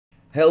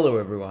Hello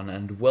everyone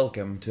and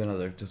welcome to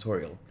another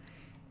tutorial.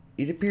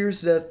 It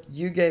appears that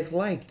you guys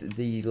liked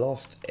the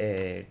last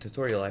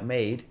tutorial I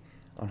made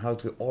on how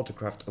to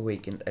autocraft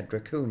Awakened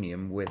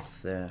Draconium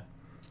with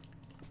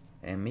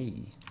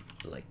ME,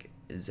 like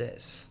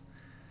this.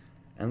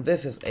 And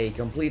this is a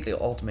completely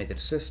automated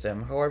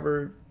system,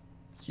 however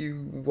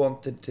you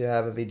wanted to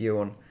have a video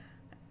on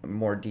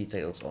more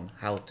details on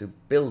how to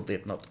build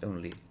it, not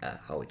only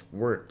how it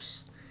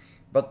works.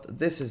 But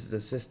this is the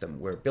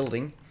system we're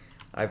building.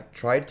 I've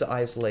tried to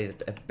isolate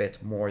it a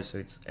bit more so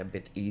it's a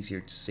bit easier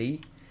to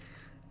see.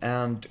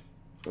 And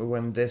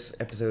when this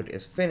episode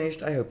is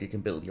finished, I hope you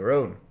can build your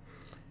own.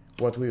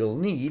 What we will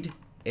need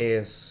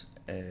is,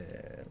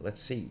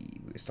 let's see,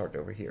 we start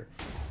over here.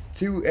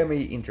 2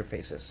 ME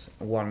interfaces,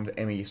 1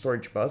 ME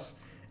storage bus,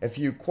 a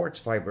few quartz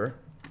fiber,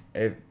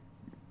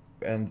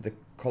 and the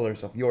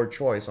colors of your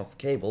choice of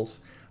cables.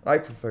 I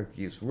prefer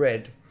to use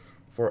red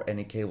for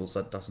any cables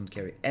that doesn't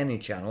carry any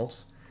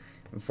channels.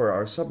 And for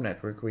our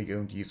subnetwork, we're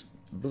going to use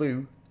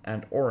blue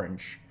and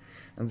orange.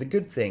 And the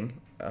good thing,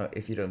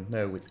 if you don't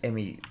know, with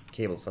ME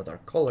cables that are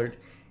colored,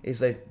 is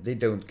that they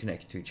don't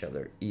connect to each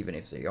other, even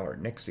if they are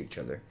next to each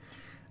other.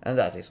 And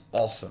that is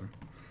awesome.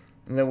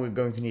 And then we're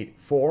going to need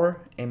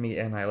 4 ME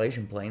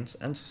annihilation planes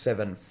and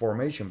 7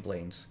 formation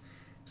planes.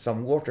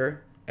 Some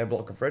water, a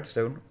block of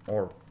redstone,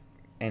 or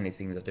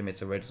anything that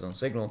emits a redstone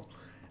signal.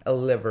 A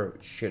lever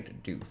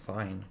should do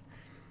fine.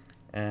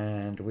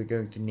 And we're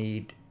going to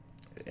need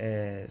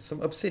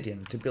some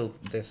obsidian to build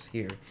this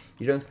here.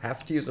 You don't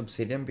have to use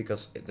obsidian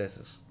because this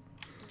is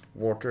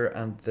water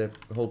and the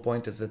whole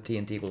point is that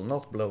TNT will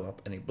not blow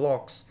up any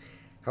blocks.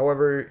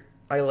 However,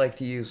 I like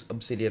to use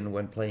obsidian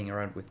when playing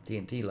around with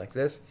TNT like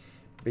this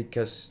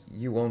because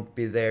you won't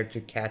be there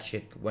to catch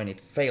it when it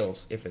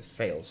fails, if it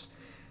fails.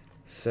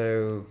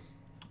 So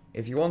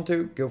if you want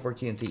to, go for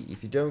TNT.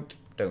 If you don't.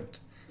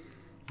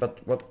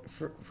 But what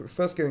we're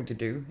first going to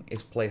do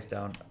is place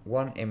down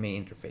 1 ME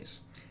interface.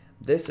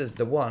 This is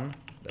the one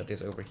that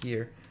is over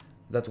here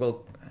that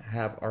will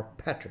have our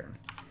pattern.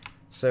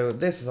 So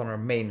this is on our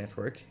main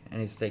network and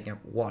it's taking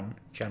up 1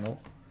 channel,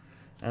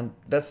 and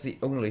that's the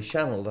only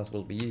channel that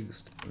will be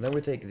used. And then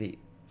we take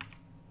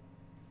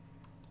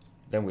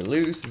then we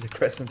lose the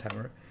crescent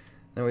hammer.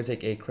 Then we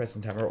take a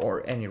crescent hammer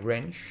or any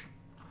wrench,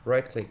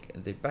 right click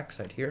the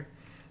backside here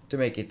to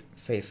make it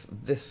face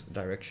this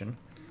direction.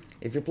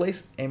 If you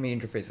place ME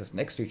interfaces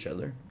next to each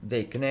other,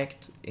 they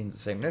connect in the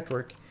same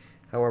network.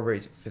 However,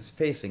 if it's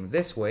facing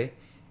this way,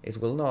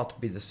 it will not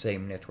be the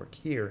same network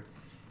here.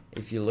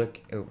 If you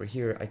look over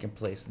here, I can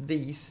place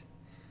these,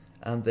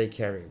 and they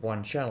carry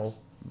 1 channel,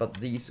 but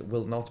these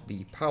will not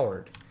be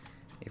powered.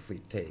 If we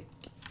take,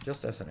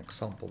 just as an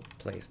example,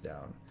 place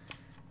down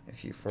a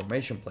few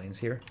formation planes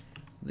here,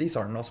 these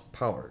are not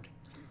powered.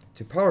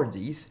 To power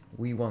these,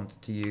 we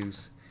want to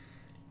use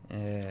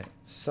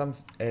some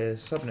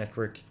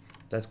subnetwork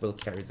that will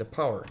carry the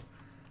power.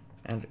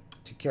 And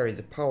to carry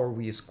the power,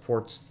 we use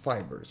quartz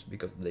fibers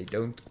because they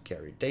don't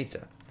carry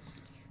data.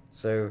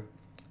 So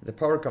the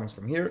power comes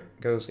from here,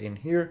 goes in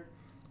here,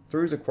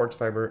 through the quartz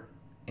fiber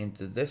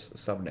into this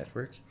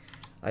subnetwork.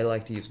 I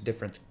like to use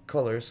different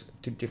colors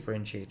to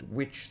differentiate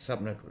which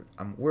subnetwork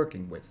I'm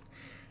working with.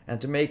 And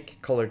to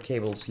make colored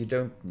cables, you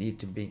don't need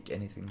to make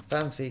anything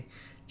fancy.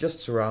 Just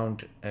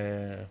surround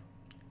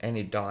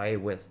any die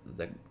with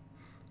the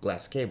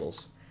glass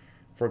cables.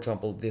 For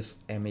example, this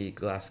ME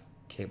glass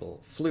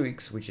cable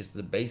Fluix, which is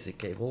the basic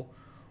cable,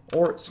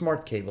 or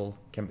smart cable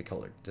can be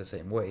colored the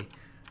same way,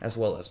 as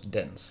well as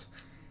dense.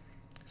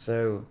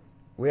 So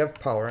we have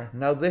power.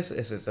 Now this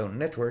is its own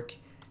network.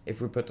 If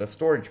we put a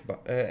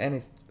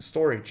any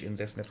storage in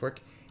this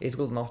network, it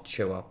will not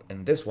show up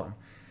in this one.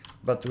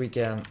 But we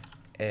can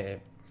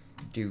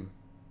you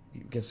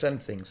can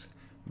send things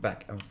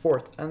back and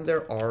forth, and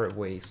there are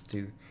ways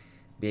to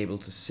be able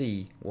to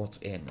see what's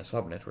in a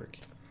subnetwork.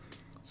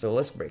 So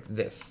let's break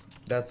this.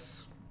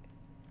 That's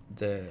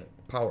the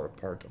power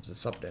part of the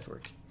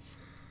subnetwork.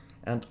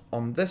 And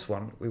on this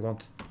one, we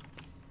want,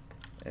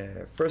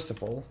 first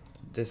of all,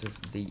 this is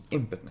the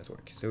input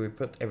network. So we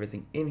put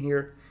everything in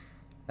here,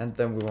 and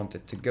then we want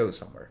it to go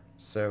somewhere.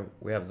 So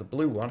we have the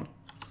blue one.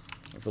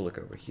 If we look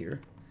over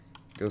here,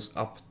 goes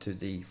up to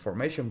the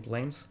formation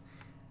planes,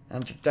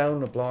 and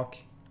down a block,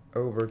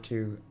 over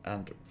 2,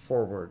 and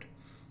forward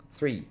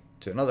 3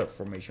 to another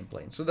formation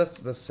plane. So that's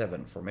the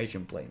 7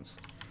 formation planes.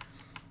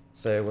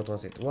 So what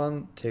was it?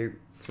 1, 2,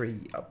 3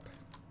 up.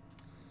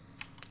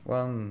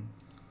 1,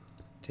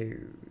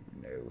 2,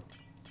 no.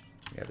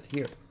 We have it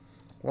here.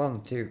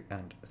 1, 2,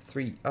 and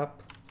 3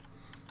 up.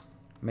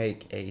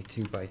 Make a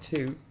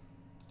 2x2,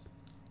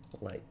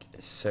 like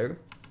so.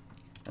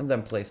 And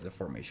then place the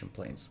formation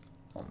planes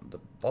on the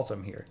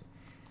bottom here.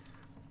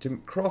 To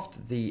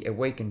craft the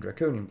Awakened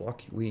Draconium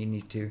block, we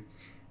need to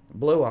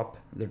blow up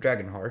the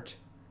dragon heart,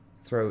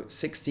 throw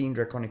 16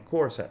 draconic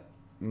cores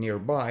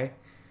nearby,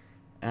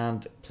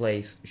 and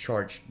place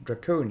charged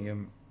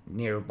draconium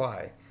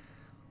nearby.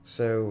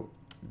 So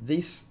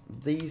these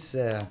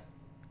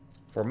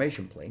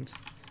formation planes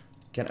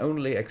can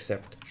only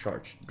accept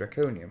charged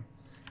draconium.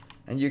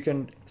 And you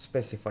can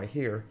specify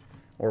here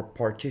or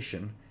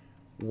partition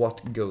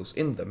what goes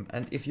in them.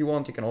 And if you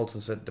want, you can also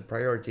set the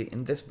priority.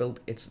 In this build,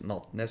 it's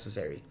not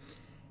necessary.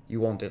 You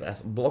want it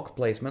as block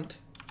placement,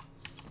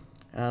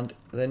 and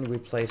then we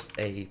place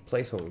a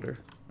placeholder.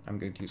 I'm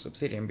going to use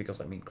obsidian because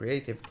I'm being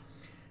creative.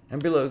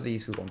 And below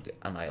these we want the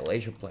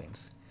annihilation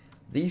planes.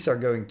 These are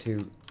going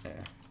to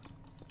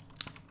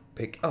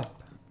pick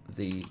up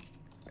the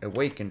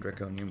Awakened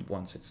Draconium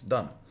once it's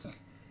done.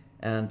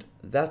 And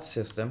that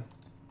system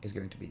is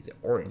going to be the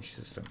orange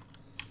system.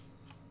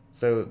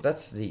 So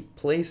that's the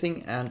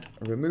placing and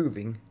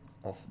removing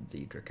of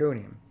the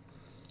Draconium.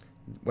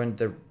 When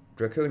the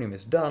Draconium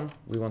is done,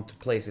 we want to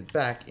place it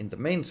back in the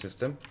main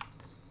system.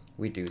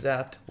 We do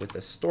that with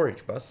the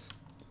storage bus,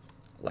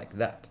 like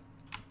that.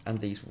 And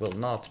these will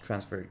not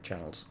transfer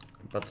channels,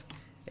 but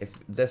if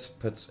this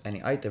puts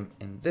any item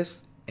in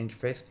this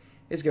interface,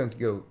 it's going to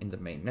go in the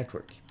main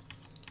network.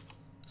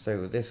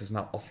 So this is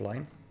now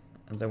offline,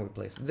 and then we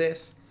place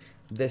this.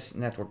 This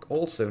network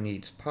also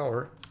needs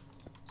power,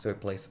 so we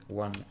place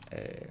one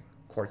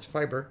quartz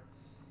fiber,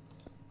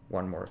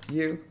 one more of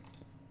you,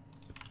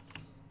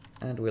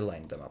 and we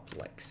line them up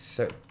like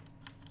so.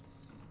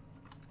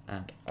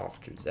 And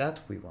after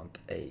that we want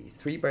a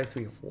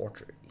 3x3 of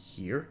water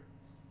here,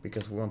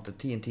 because we want the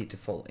TNT to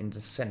fall in the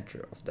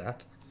center of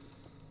that.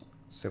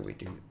 So we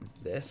do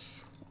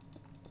this,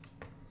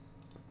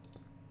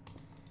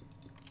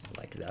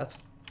 like that.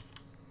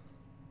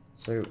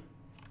 So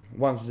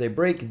once they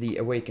break the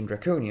Awakened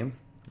Draconium,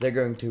 they're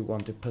going to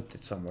want to put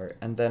it somewhere,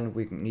 and then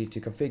we need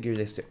to configure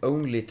this to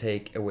only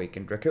take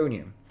Awakened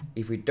Draconium.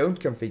 If we don't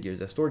configure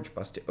the storage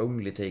bus to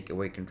only take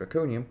Awakened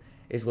Draconium,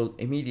 it will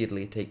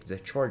immediately take the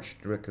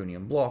charged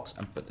Draconium blocks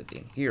and put it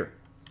in here.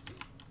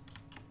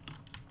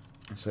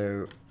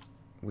 So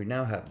we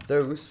now have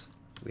those.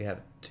 We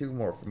have two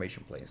more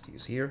formation planes to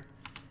use here.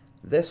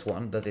 This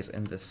one that is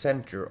in the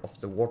center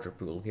of the water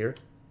pool here,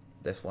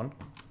 this one,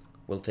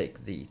 will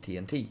take the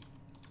TNT.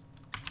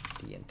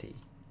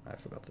 I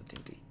forgot the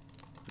TNT.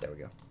 There we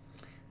go.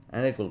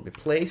 And it will be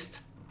placed.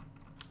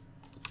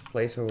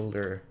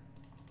 Placeholder,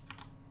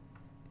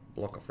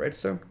 block of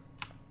redstone,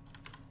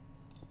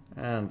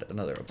 and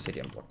another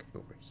obsidian block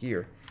over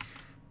here,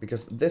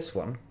 because this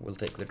one will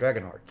take the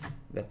dragon heart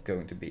that's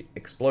going to be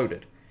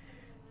exploded.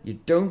 You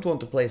don't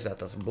want to place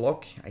that as a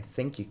block. I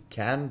think you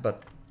can,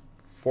 but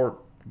for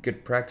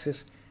good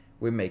practice,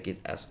 we make it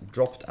as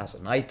dropped as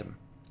an item.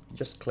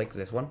 Just click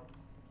this one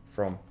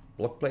from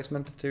block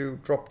placement to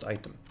dropped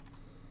item.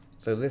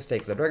 So this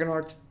takes the dragon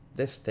heart,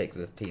 this takes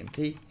the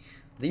TNT,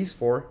 these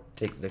four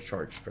take the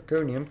charged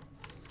draconium,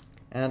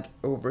 and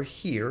over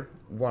here,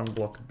 one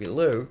block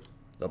below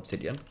the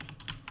obsidian,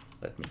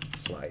 let me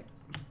fly,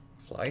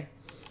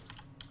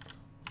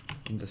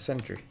 in the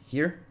center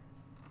here,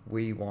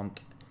 we want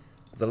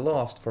the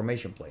last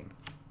formation plane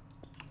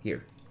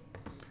here.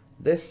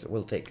 This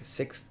will take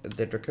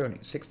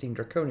 16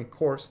 draconic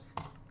cores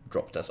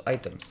dropped as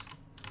items.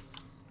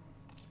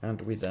 And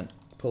we then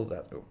pull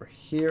that over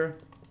here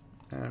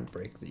and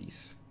break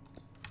these.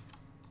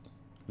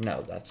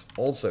 Now that's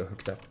also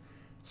hooked up.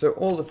 So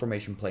all the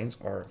formation planes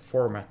are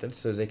formatted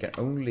so they can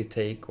only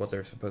take what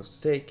they're supposed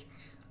to take.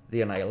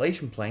 The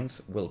annihilation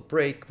planes will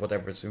break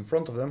whatever's in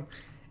front of them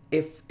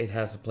if it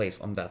has a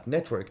place on that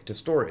network to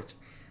store it.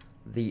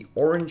 The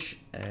orange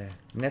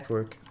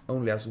network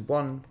only has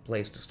one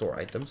place to store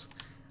items,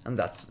 and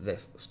that's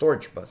this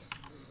storage bus.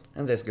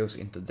 And this goes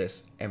into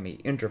this ME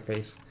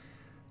interface.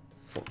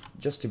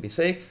 Just to be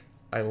safe,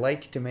 I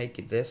like to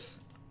make this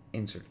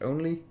insert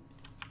only,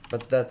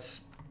 but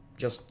that's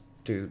just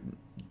to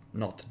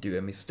not do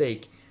a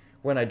mistake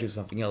when I do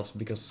something else,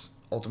 because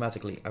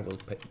automatically I will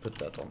put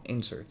that on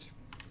insert.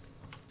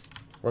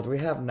 What we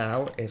have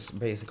now is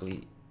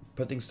basically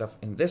putting stuff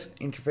in this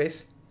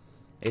interface.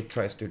 It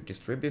tries to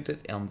distribute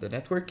it on the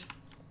network.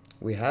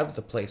 We have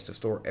the place to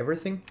store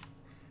everything,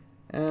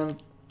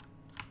 and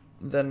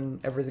then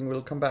everything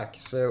will come back.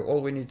 So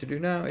all we need to do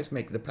now is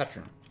make the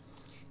pattern.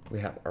 We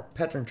have our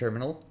pattern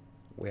terminal,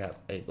 we have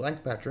a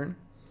blank pattern,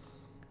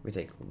 we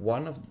take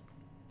one of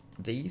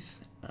these,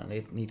 and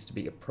it needs to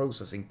be a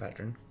processing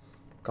pattern,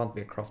 can't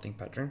be a crafting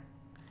pattern,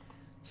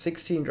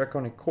 16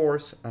 draconic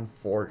cores and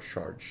 4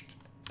 charged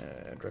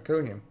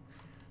draconium,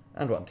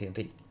 and 1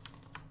 TNT.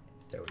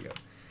 There we go.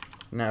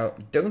 Now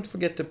don't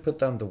forget to put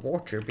down the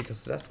water,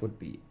 because that would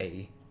be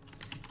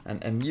an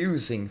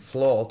amusing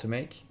flaw to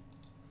make.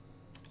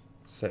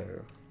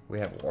 So we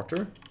have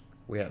water,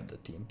 we have the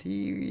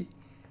TNT.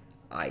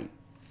 I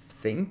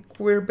think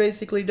we're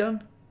basically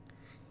done.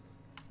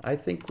 I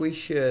think we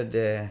should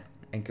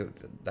encode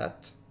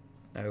that.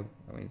 No,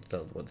 I mean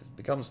tell what it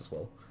becomes as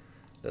well.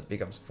 That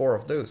becomes 4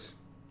 of those.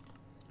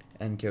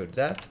 Encode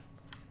that.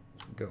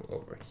 Go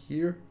over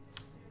here.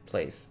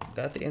 Place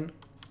that in.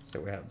 So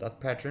we have that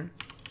pattern.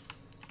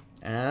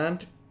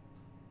 And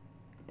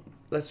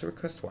let's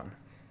request one.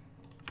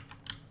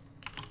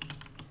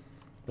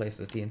 Place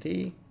the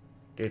TNT.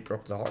 Did it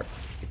drop the heart?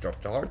 It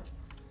dropped the heart.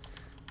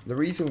 The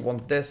reason we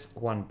want this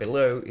one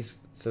below is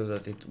so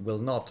that it will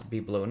not be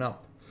blown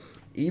up.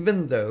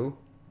 Even though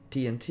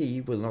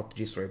TNT will not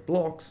destroy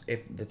blocks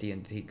if the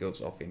TNT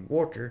goes off in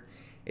water,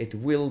 it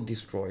will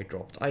destroy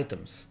dropped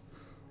items.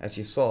 As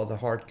you saw, the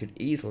heart could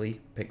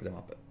easily pick them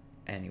up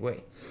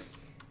anyway.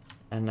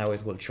 And now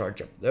it will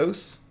charge up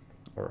those,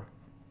 or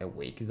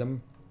wake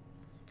them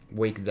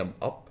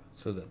up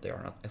so that they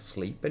are not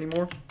asleep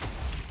anymore.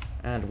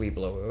 And we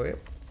blow away.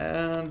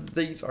 And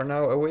these are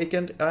now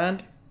awakened,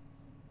 and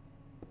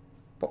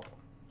pop.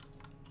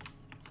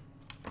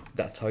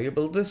 That's how you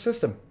build this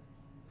system.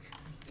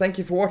 Thank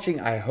you for watching.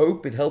 I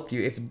hope it helped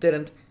you. If it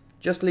didn't,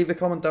 just leave a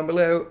comment down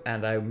below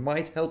and I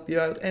might help you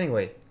out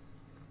anyway.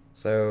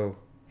 So,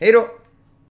 hej då!